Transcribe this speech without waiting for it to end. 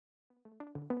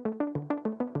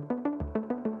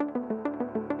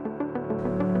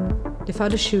The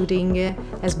photo shooting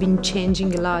has been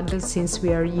changing a lot since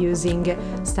we are using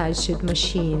StyleShoots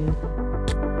machine.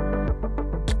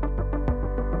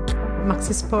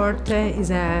 Maxi Sport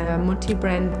is a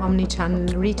multi-brand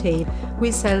omni-channel retail.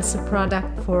 We sell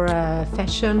products for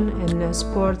fashion and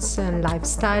sports and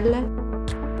lifestyle.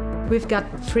 We've got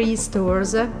 3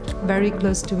 stores very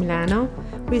close to Milano.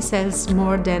 We sell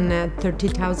more than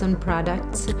 30,000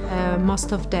 products.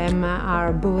 Most of them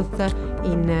are both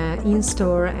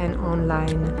in-store and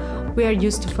online. We are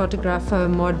used to photograph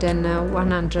more than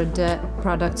 100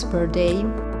 products per day.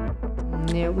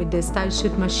 With the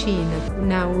StyleShoots machine,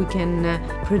 now we can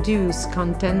produce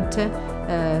content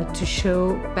to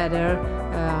show better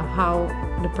how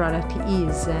the product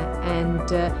is and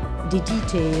the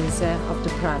details of the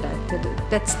product.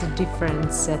 That's the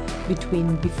difference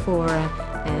between before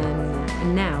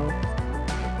and now.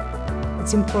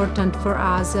 It's important for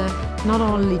us not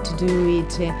only to do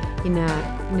it in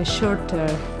a shorter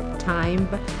time,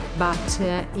 but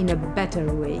in a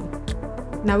better way.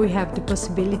 Now we have the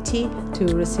possibility to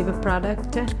receive a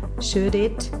product, shoot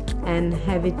it, and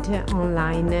have it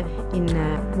online in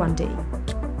one day.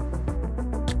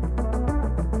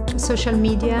 Social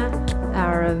media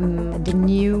are the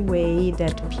new way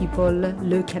that people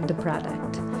look at the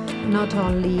product, not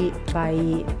only by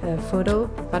a photo,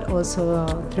 but also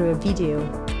through a video.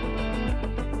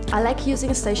 I like using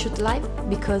StyleShoots Live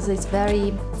because it's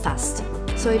very fast.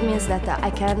 So it means that I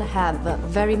can have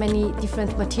very many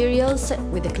different materials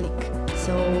with a click.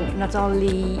 So not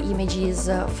only images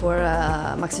for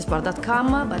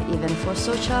MaxiSport.com, but even for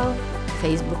social,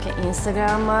 Facebook,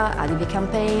 Instagram, ADV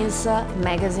campaigns,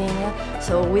 magazine.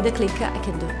 So with a click I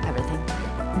can do everything.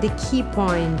 The key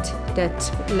point that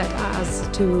led us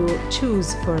to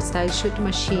choose for StyleShoots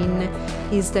machine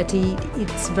is that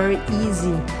it's very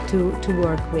easy to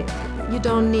work with. You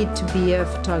don't need to be a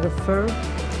photographer.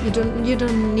 You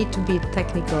don't need to be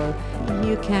technical.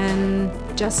 You can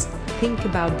just think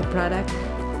about the product,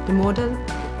 the model,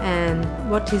 and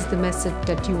what is the message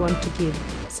that you want to give.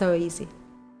 So easy.